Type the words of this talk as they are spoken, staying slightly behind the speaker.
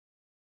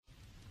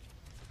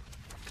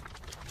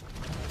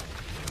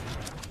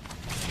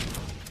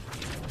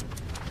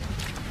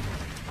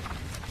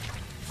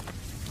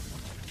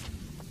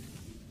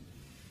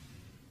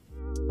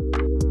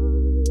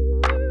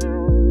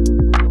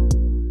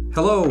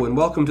Hello and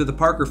welcome to the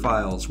Parker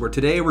Files, where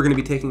today we're going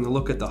to be taking a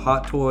look at the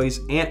Hot Toys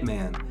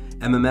Antman,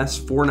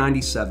 MMS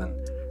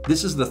 497.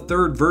 This is the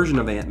third version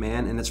of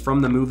Antman, and it's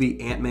from the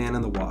movie Ant-Man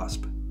and the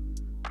Wasp.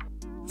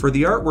 For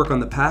the artwork on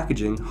the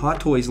packaging,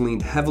 Hot Toys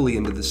leaned heavily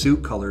into the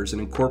suit colors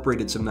and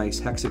incorporated some nice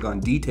hexagon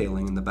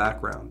detailing in the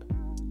background.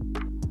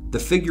 The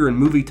figure and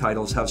movie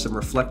titles have some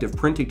reflective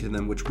printing to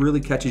them which really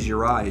catches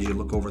your eye as you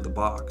look over the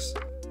box.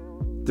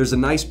 There's a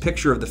nice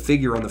picture of the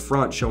figure on the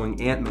front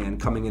showing Ant-Man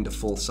coming into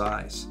full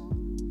size.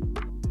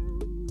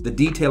 The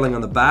detailing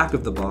on the back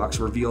of the box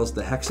reveals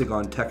the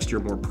hexagon texture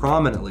more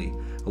prominently,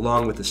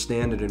 along with the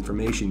standard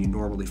information you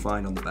normally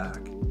find on the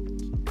back.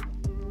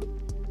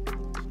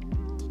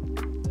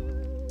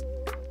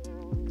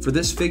 For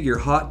this figure,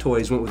 Hot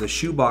Toys went with a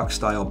shoebox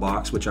style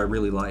box, which I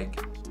really like.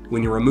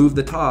 When you remove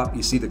the top,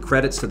 you see the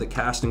credits to the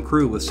cast and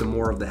crew with some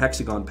more of the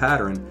hexagon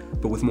pattern,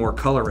 but with more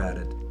color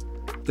added.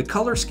 The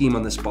color scheme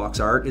on this box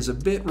art is a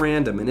bit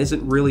random and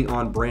isn't really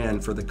on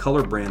brand for the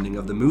color branding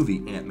of the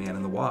movie Ant-Man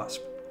and the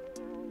Wasp.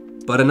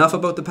 But enough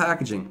about the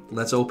packaging.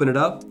 Let's open it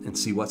up and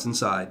see what's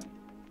inside.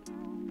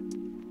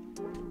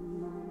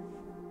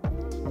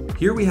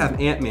 Here we have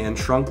Ant-Man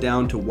shrunk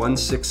down to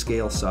 1/6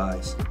 scale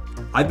size.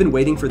 I've been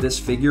waiting for this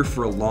figure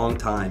for a long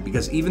time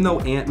because even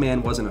though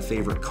Ant-Man wasn't a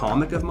favorite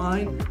comic of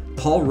mine,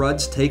 Paul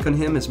Rudd's take on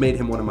him has made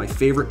him one of my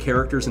favorite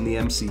characters in the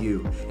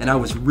MCU, and I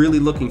was really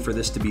looking for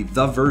this to be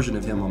the version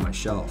of him on my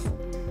shelf.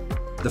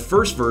 The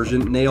first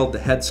version nailed the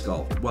head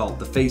sculpt, well,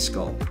 the face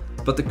sculpt.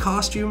 But the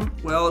costume,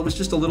 well, it was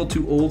just a little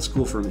too old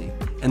school for me.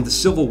 And the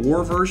Civil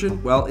War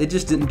version, well, it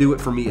just didn't do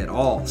it for me at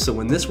all. So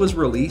when this was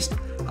released,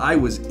 I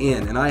was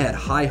in, and I had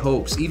high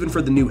hopes, even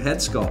for the new head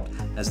sculpt,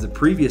 as the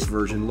previous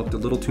version looked a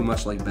little too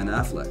much like Ben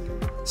Affleck.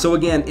 So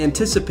again,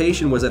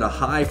 anticipation was at a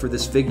high for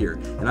this figure,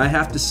 and I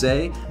have to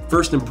say,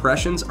 first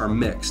impressions are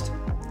mixed,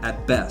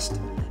 at best.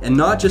 And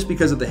not just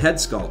because of the head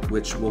sculpt,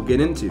 which we'll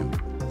get into.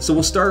 So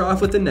we'll start off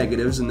with the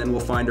negatives, and then we'll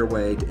find our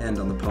way to end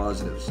on the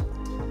positives.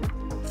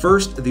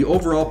 First, the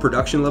overall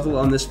production level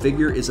on this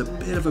figure is a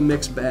bit of a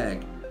mixed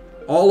bag.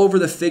 All over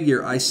the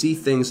figure, I see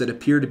things that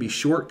appear to be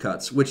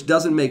shortcuts, which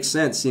doesn't make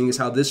sense seeing as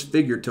how this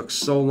figure took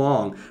so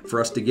long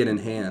for us to get in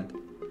hand.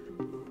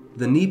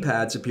 The knee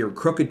pads appear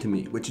crooked to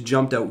me, which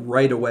jumped out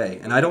right away,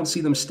 and I don't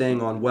see them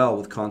staying on well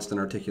with constant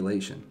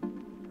articulation.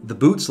 The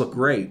boots look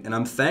great, and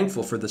I'm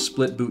thankful for the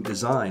split boot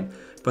design,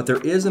 but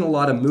there isn't a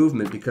lot of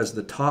movement because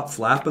the top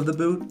flap of the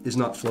boot is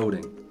not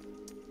floating.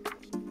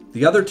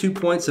 The other 2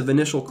 points of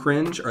initial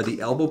cringe are the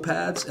elbow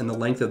pads and the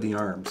length of the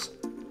arms.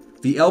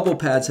 The elbow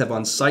pads have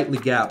unsightly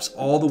gaps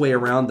all the way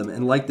around them,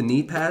 and like the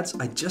knee pads,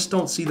 I just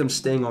don't see them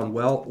staying on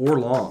well or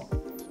long.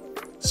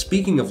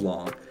 Speaking of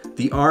long,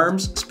 the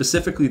arms,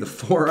 specifically the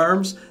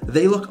forearms,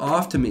 they look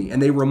off to me and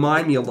they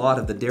remind me a lot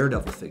of the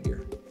Daredevil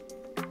figure.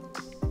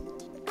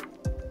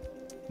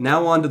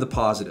 Now on to the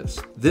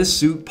positives. This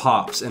suit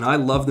pops, and I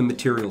love the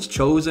materials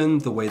chosen,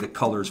 the way the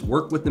colors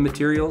work with the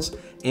materials,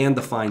 and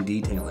the fine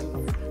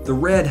detailing. The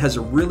red has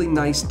a really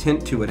nice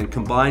tint to it, and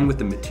combined with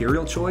the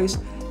material choice,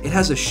 it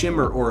has a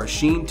shimmer or a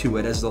sheen to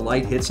it as the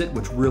light hits it,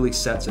 which really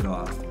sets it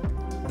off.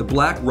 The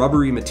black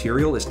rubbery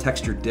material is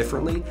textured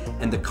differently,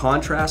 and the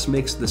contrast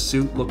makes the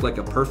suit look like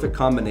a perfect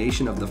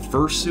combination of the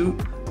first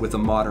suit with a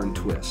modern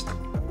twist.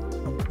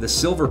 The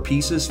silver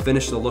pieces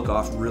finish the look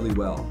off really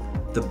well.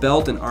 The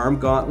belt and arm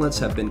gauntlets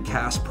have been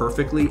cast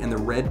perfectly, and the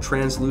red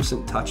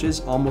translucent touches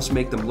almost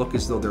make them look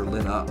as though they're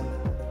lit up.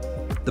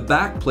 The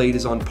back plate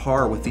is on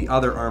par with the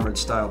other armored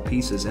style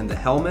pieces, and the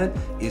helmet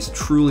is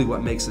truly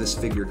what makes this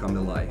figure come to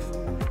life.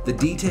 The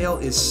detail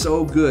is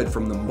so good,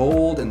 from the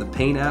mold and the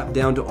paint app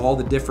down to all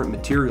the different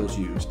materials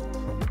used.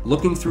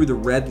 Looking through the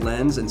red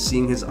lens and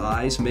seeing his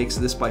eyes makes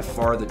this by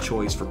far the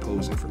choice for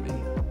posing for me.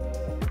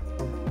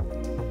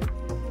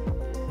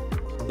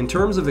 In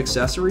terms of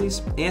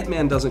accessories,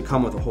 Ant-Man doesn't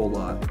come with a whole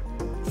lot.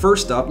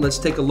 First up, let's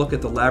take a look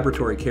at the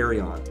laboratory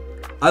carry-on.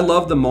 I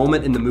love the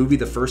moment in the movie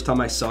the first time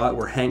I saw it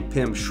where Hank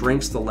Pym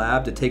shrinks the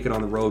lab to take it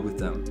on the road with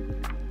them.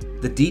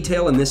 The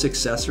detail in this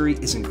accessory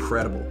is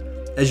incredible.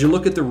 As you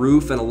look at the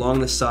roof and along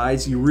the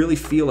sides, you really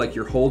feel like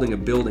you're holding a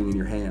building in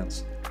your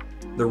hands.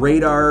 The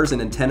radars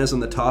and antennas on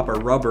the top are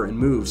rubber and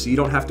move, so you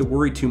don't have to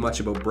worry too much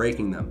about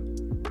breaking them.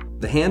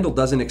 The handle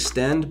doesn't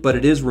extend, but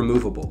it is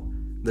removable.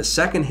 The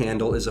second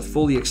handle is a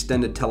fully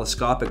extended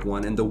telescopic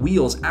one, and the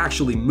wheels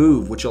actually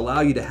move, which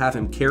allow you to have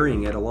him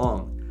carrying it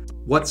along.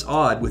 What's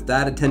odd with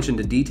that attention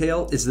to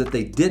detail is that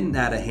they didn't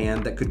add a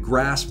hand that could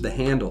grasp the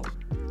handle.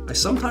 I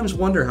sometimes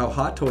wonder how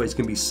Hot Toys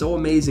can be so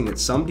amazing at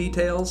some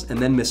details and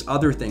then miss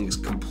other things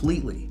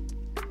completely.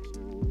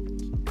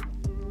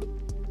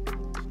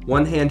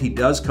 One hand he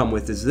does come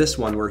with is this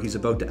one, where he's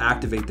about to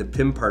activate the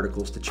Pym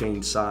particles to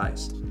change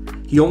size.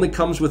 He only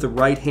comes with a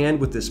right hand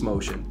with this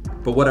motion,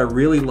 but what I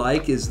really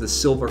like is the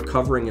silver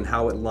covering and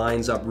how it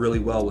lines up really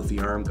well with the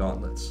arm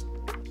gauntlets.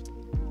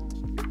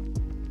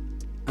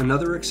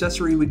 Another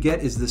accessory we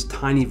get is this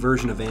tiny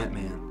version of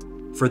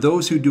Ant-Man. For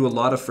those who do a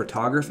lot of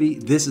photography,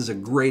 this is a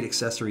great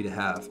accessory to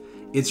have.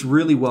 It's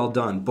really well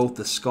done, both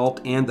the sculpt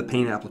and the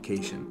paint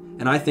application,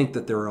 and I think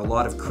that there are a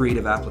lot of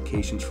creative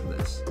applications for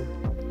this.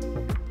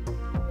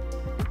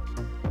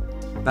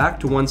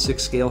 Back to 1/6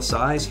 scale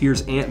size,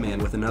 here's Antman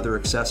with another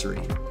accessory.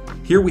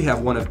 Here we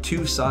have one of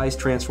two size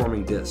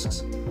transforming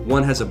discs.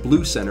 One has a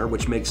blue center,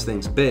 which makes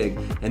things big,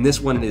 and this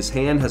one in his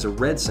hand has a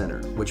red center,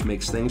 which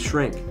makes things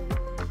shrink.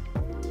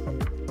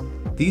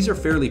 These are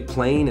fairly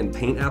plain in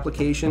paint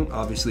application,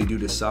 obviously due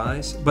to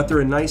size, but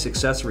they're a nice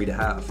accessory to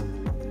have.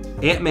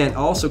 Antman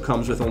also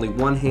comes with only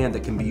one hand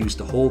that can be used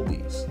to hold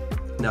these.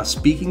 Now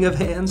speaking of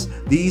hands,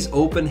 these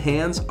open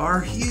hands are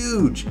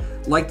huge!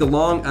 Like the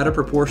long, out of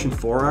proportion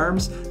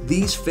forearms,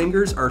 these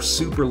fingers are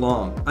super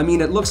long. I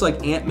mean, it looks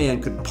like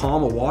Antman could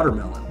palm a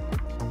watermelon.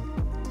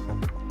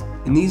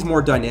 In these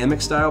more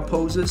dynamic style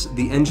poses,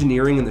 the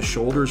engineering in the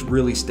shoulders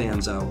really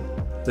stands out.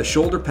 The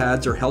shoulder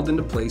pads are held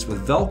into place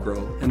with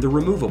Velcro and they're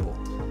removable.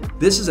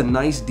 This is a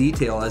nice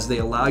detail as they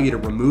allow you to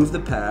remove the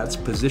pads,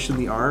 position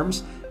the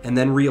arms, and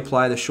then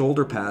reapply the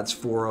shoulder pads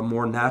for a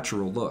more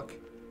natural look.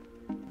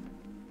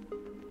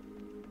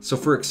 So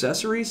for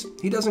accessories,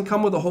 he doesn't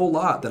come with a whole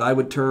lot that I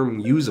would term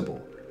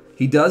usable.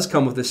 He does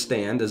come with a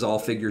stand, as all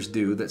figures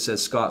do, that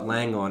says Scott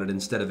Lang on it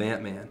instead of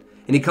Antman.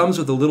 And he comes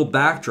with a little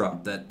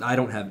backdrop that I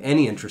don't have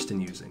any interest in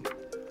using.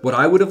 What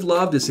I would have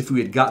loved is if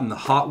we had gotten the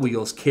Hot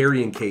Wheels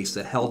carrying case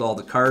that held all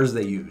the cars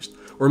they used,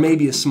 or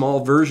maybe a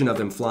small version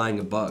of him flying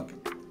a bug.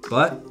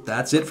 But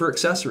that's it for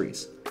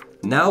accessories.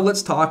 Now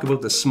let's talk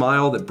about the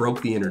smile that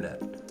broke the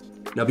internet.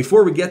 Now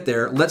before we get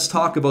there, let's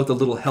talk about the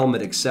little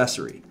helmet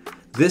accessory.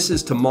 This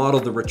is to model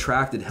the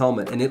retracted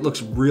helmet, and it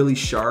looks really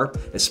sharp,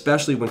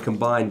 especially when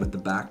combined with the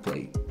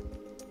backplate.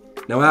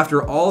 Now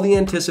after all the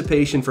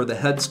anticipation for the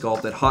head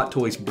sculpt that Hot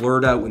Toys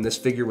blurred out when this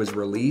figure was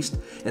released,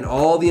 and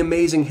all the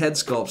amazing head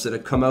sculpts that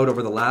have come out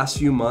over the last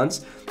few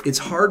months, it's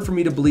hard for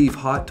me to believe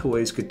Hot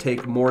Toys could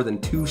take more than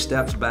 2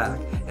 steps back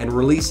and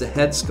release a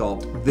head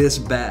sculpt this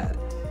bad.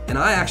 And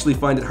I actually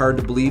find it hard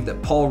to believe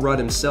that Paul Rudd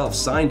himself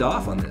signed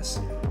off on this.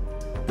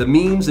 The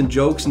memes and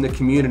jokes in the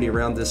community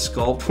around this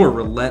sculpt were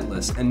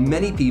relentless, and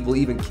many people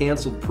even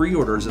canceled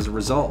pre-orders as a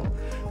result.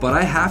 But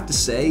I have to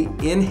say,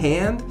 in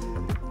hand,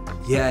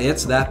 yeah,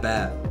 it's that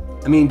bad.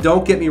 I mean,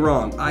 don't get me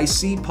wrong, I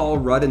see Paul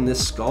Rudd in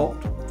this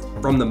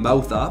sculpt, from the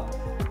mouth up.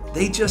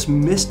 They just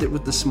missed it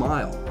with the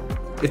smile.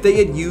 If they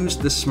had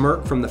used the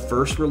smirk from the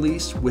first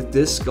release with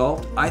this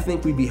sculpt, I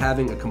think we'd be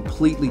having a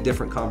completely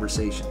different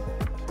conversation.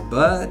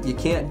 But you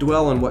can't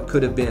dwell on what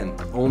could have been,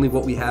 only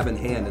what we have in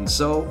hand, and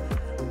so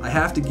I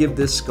have to give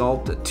this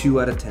sculpt a 2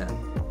 out of 10.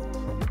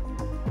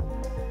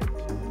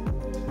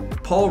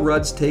 Paul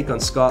Rudd's take on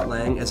Scott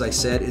Lang, as I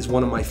said, is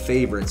one of my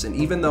favorites, and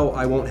even though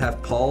I won't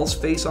have Paul's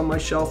face on my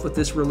shelf with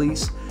this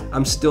release,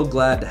 I'm still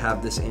glad to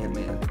have this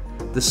Antman.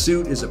 The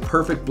suit is a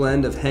perfect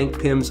blend of Hank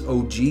Pym's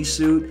OG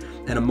suit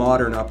and a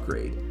modern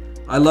upgrade.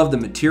 I love the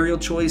material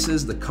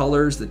choices, the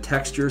colors, the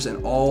textures,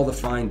 and all the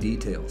fine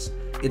details.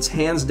 It's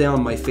hands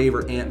down my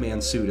favorite Antman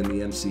suit in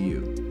the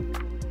MCU.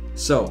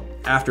 So,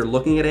 after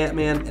looking at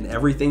Antman and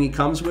everything he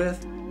comes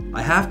with,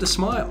 I have to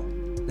smile,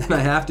 and I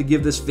have to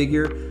give this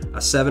figure a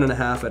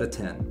 7.5 out of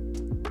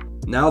 10.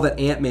 Now that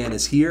Antman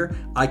is here,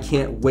 I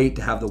can't wait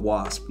to have the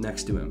Wasp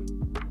next to him.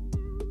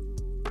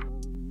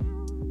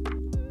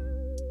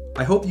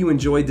 I hope you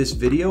enjoyed this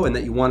video and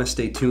that you want to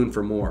stay tuned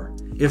for more.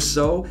 If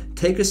so,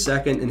 take a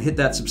second and hit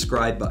that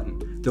subscribe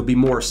button. There'll be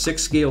more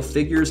 6 scale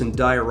figures and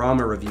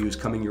diorama reviews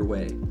coming your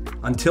way.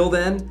 Until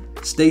then,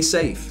 stay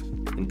safe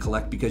and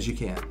collect because you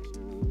can.